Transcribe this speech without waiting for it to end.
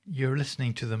You're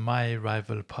listening to the My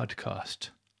Rival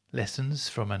podcast, Lessons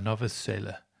from a Novice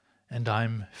Sailor, and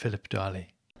I'm Philip Darley.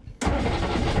 I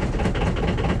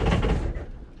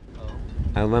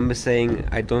remember saying,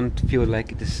 I don't feel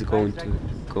like this is going to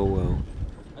go well.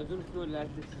 I don't feel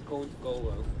like this is going to go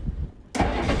well.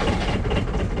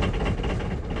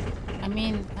 I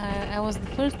mean, I was the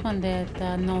first one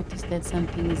that noticed that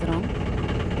something is wrong.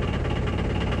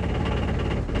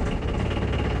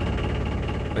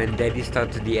 When Daddy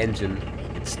started the engine,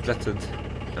 it spluttered.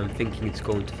 I'm thinking it's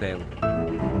going to fail.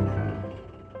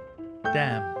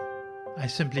 Damn, I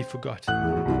simply forgot.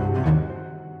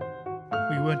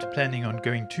 We weren't planning on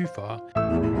going too far.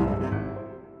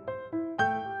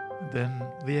 Then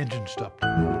the engine stopped,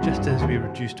 just as we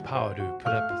reduced power to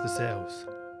put up the sails.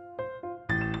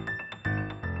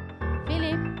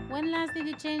 Philip, when last did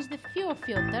you change the fuel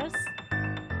filters?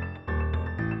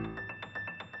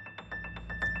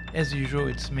 As usual,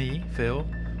 it's me, Phil,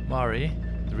 Mari,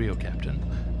 the real captain,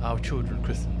 our children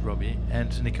Chris and Robbie,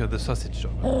 and Nico the sausage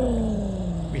dog.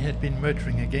 We had been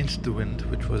motoring against the wind,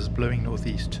 which was blowing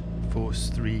northeast, force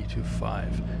 3 to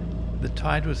 5. The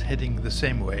tide was heading the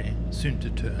same way, soon to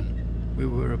turn. We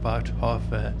were about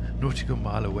half a nautical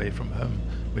mile away from home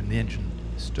when the engine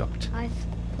stopped. I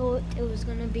thought it was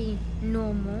going to be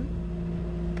normal,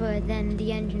 but then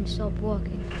the engine stopped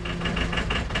working.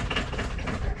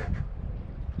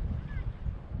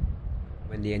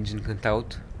 When the engine went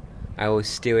out, I was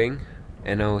steering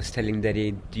and I was telling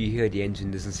Daddy, do you hear the engine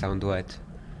doesn't sound right?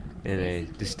 And I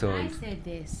just turned. I said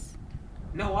this.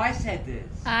 No, I said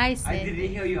this. I said didn't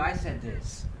hear you, I said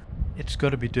this. It's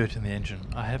got to be dirt in the engine.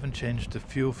 I haven't changed the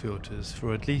fuel filters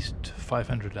for at least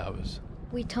 500 hours.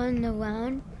 We turned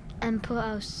around and put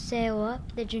our sail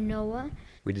up, the Genoa.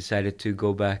 We decided to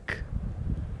go back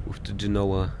with the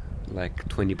Genoa like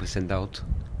 20% out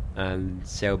and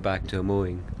sail back to a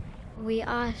mooring. We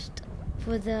asked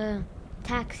for the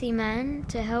taxi man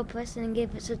to help us and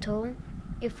give us a toll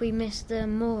if we missed the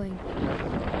mooring.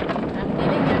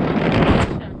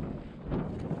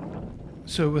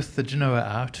 So with the Genoa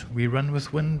out, we run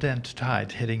with wind and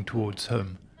tide heading towards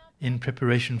home, in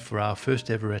preparation for our first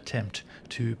ever attempt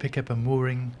to pick up a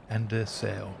mooring and a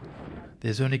sail.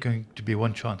 There's only going to be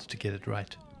one chance to get it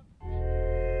right.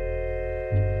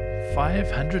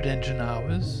 500 engine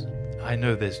hours? I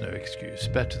know there's no excuse,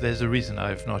 but there's a reason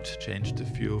I've not changed the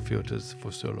fuel filters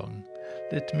for so long.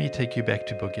 Let me take you back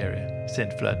to Bulgaria,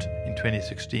 St. Flood, in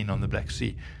 2016 on the Black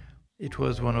Sea. It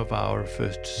was one of our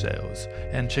first sails,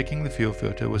 and checking the fuel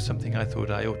filter was something I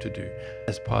thought I ought to do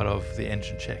as part of the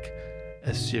engine check.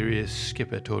 A serious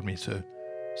skipper told me so.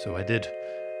 So I did,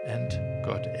 and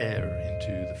got air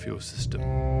into the fuel system.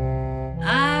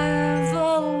 I've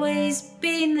always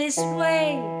been this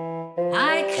way.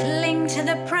 I cling to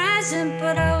the present,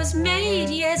 but I was made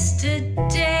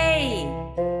yesterday.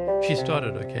 She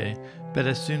started okay, but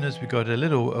as soon as we got a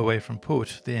little away from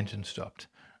port, the engine stopped.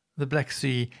 The Black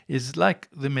Sea is like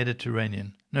the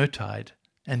Mediterranean, no tide,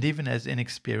 and even as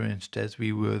inexperienced as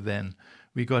we were then,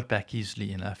 we got back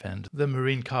easily enough, and the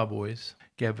marine cowboys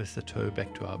gave us a tow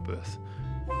back to our berth.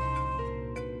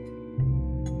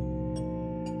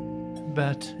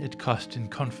 But it cost in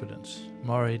confidence.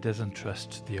 Maury doesn't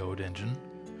trust the old engine.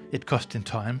 It cost in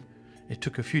time. It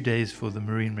took a few days for the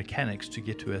marine mechanics to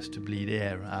get to us to bleed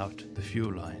air out the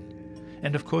fuel line.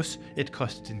 And of course, it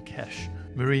cost in cash.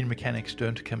 Marine mechanics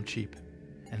don't come cheap.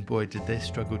 And boy, did they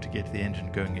struggle to get the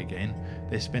engine going again.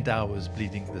 They spent hours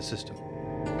bleeding the system.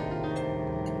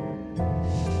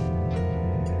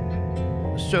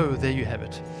 So there you have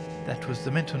it. That was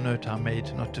the mental note I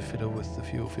made not to fiddle with the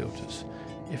fuel filters.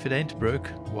 If it ain't broke,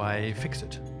 why fix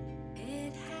it?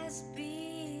 It has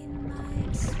been my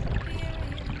experience.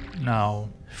 Now,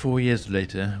 4 years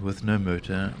later, with no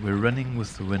motor, we're running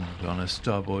with the wind on a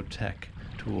starboard tack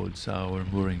towards our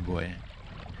mooring buoy.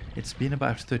 It's been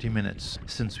about 30 minutes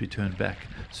since we turned back,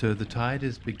 so the tide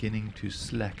is beginning to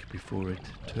slack before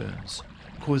it turns,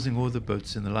 causing all the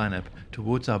boats in the lineup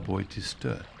towards our buoy to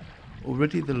stir.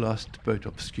 Already the last boat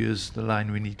obscures the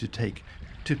line we need to take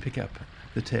to pick up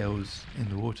the tails in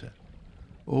the water.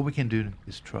 All we can do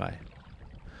is try.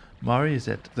 Mari is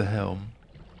at the helm.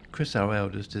 Chris, our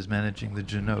eldest, is managing the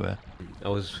Genoa. I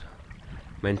was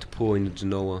meant to pull in the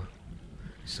Genoa,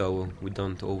 so we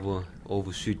don't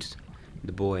overshoot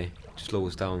the buoy to slow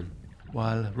us down.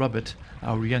 While Robert,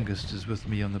 our youngest, is with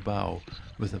me on the bow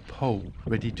with a pole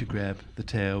ready to grab the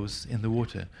tails in the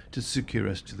water to secure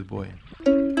us to the buoy.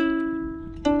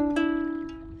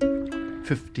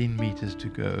 15 meters to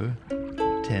go.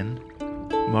 10.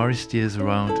 Mari steers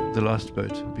around the last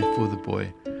boat before the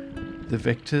buoy. The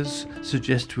vectors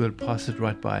suggest we'll pass it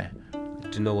right by.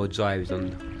 Genoa drives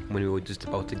on when we were just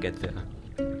about to get there.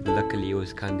 Luckily, it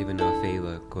was kind of in our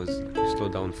favor because we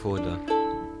slowed down further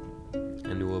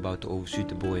and we were about to overshoot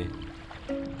the buoy.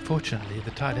 Fortunately,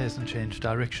 the tide hasn't changed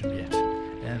direction yet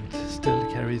and still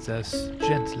carries us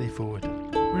gently forward.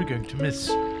 We're going to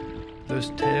miss.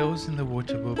 Those tails in the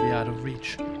water will be out of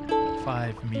reach.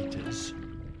 5 meters.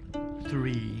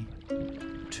 3,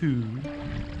 2.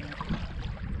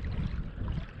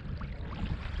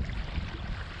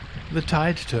 The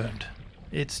tide turned.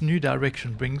 Its new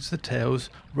direction brings the tails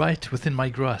right within my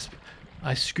grasp.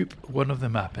 I scoop one of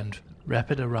them up and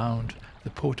wrap it around the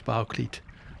port bow cleat.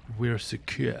 We're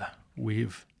secure.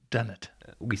 We've done it.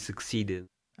 We succeeded.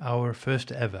 Our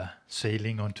first ever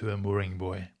sailing onto a mooring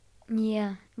buoy.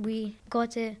 Yeah, we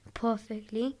got it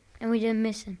perfectly and we didn't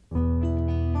miss him.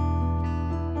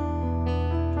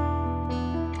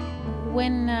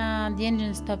 When the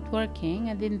engine stopped working,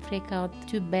 I didn't freak out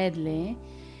too badly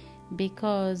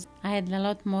because I had a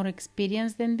lot more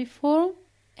experience than before,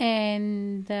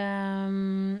 and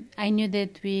I knew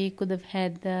that we could have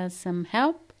had some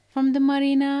help from the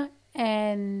marina,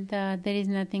 and there is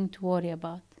nothing to worry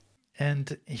about.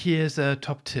 And here's a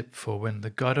top tip for when the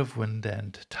god of wind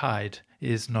and tide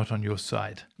is not on your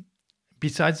side.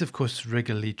 Besides, of course,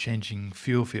 regularly changing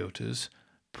fuel filters,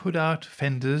 put out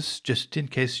fenders just in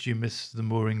case you miss the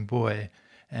mooring buoy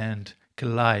and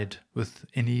collide with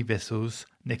any vessels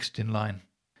next in line.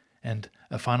 And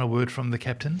a final word from the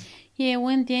captain? Yeah,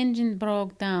 when the engine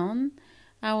broke down,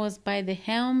 I was by the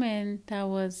helm and I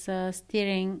was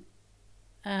steering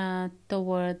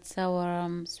towards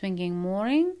our swinging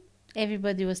mooring.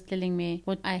 Everybody was telling me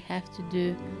what I have to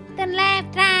do. Turn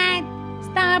left, right,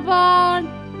 starboard,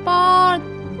 port.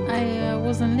 I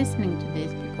wasn't listening to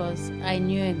this because I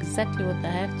knew exactly what I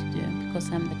have to do because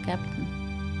I'm the captain.